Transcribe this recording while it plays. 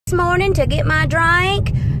this morning to get my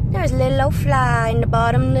drink, there's a little old fly in the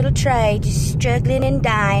bottom little tray just struggling and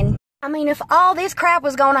dying. I mean, if all this crap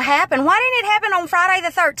was gonna happen, why didn't it happen on Friday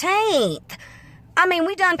the 13th? I mean,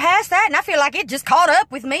 we done past that, and I feel like it just caught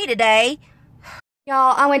up with me today.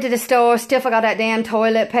 Y'all, I went to the store, still forgot that damn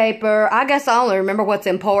toilet paper. I guess I only remember what's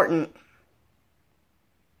important.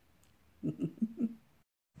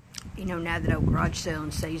 You know, now that old garage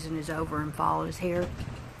selling season is over and fall is here,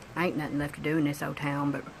 ain't nothing left to do in this old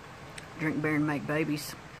town but drink beer and make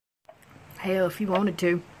babies. Hell, if you wanted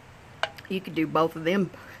to, you could do both of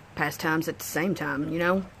them pastimes at the same time, you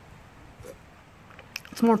know?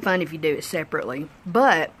 It's more fun if you do it separately.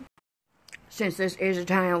 But, since this is a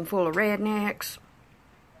town full of rednecks,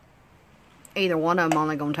 either one of them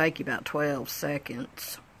only gonna take you about 12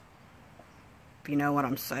 seconds. If you know what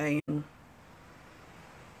I'm saying.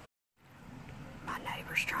 My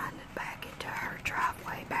neighbor's trying to back into her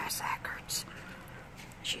driveway backwards.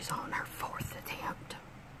 She's on her 4th attempt.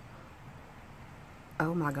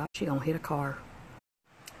 Oh my God, she gonna hit a car.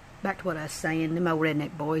 Back to what I was saying, them old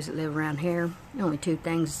redneck boys that live around here, the only two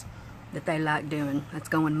things that they like doing, that's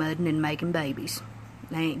going mudding and making babies.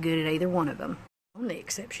 They ain't good at either one of them. The only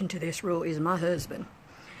exception to this rule is my husband.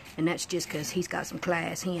 And that's just because he's got some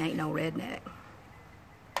class. He ain't no redneck.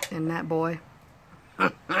 And that boy.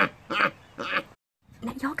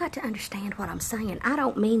 Now, y'all got to understand what I'm saying. I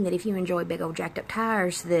don't mean that if you enjoy big old jacked up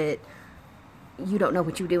tires that you don't know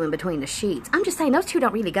what you do in between the sheets. I'm just saying those two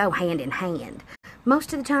don't really go hand in hand.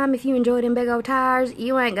 Most of the time, if you enjoy them big old tires,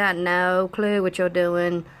 you ain't got no clue what you're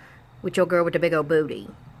doing with your girl with the big old booty.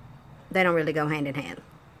 They don't really go hand in hand.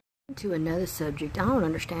 To another subject, I don't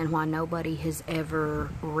understand why nobody has ever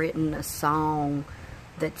written a song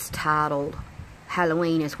that's titled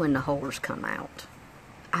Halloween is When the Whores Come Out.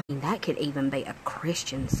 I mean, that could even be a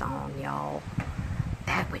Christian song, y'all.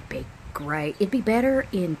 That would be great. It'd be better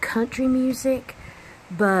in country music,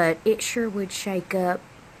 but it sure would shake up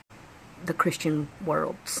the Christian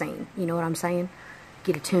world scene. You know what I'm saying?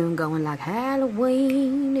 Get a tune going like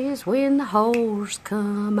Halloween is when the whores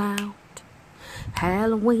come out.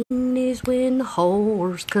 Halloween is when the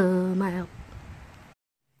whores come out.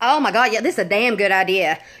 Oh my God, yeah, this is a damn good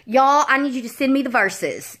idea. Y'all, I need you to send me the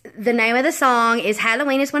verses. The name of the song is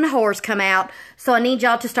Halloween is when the whores come out. So I need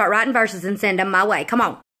y'all to start writing verses and send them my way. Come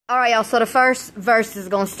on. Alright, y'all, so the first verse is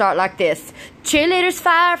going to start like this. Cheerleaders,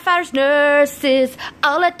 firefighters, nurses,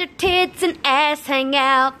 all let their tits and ass hang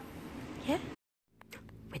out. Yeah.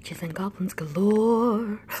 Witches and goblins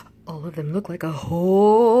galore, all of them look like a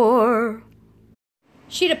whore.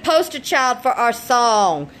 She the poster child for our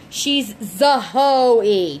song. She's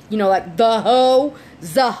Zahoe. You know, like the hoe,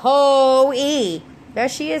 Zahoe. There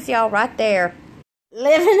she is, y'all, right there.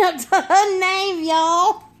 Living up to her name,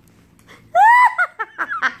 y'all.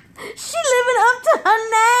 She living up to her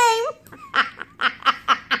name.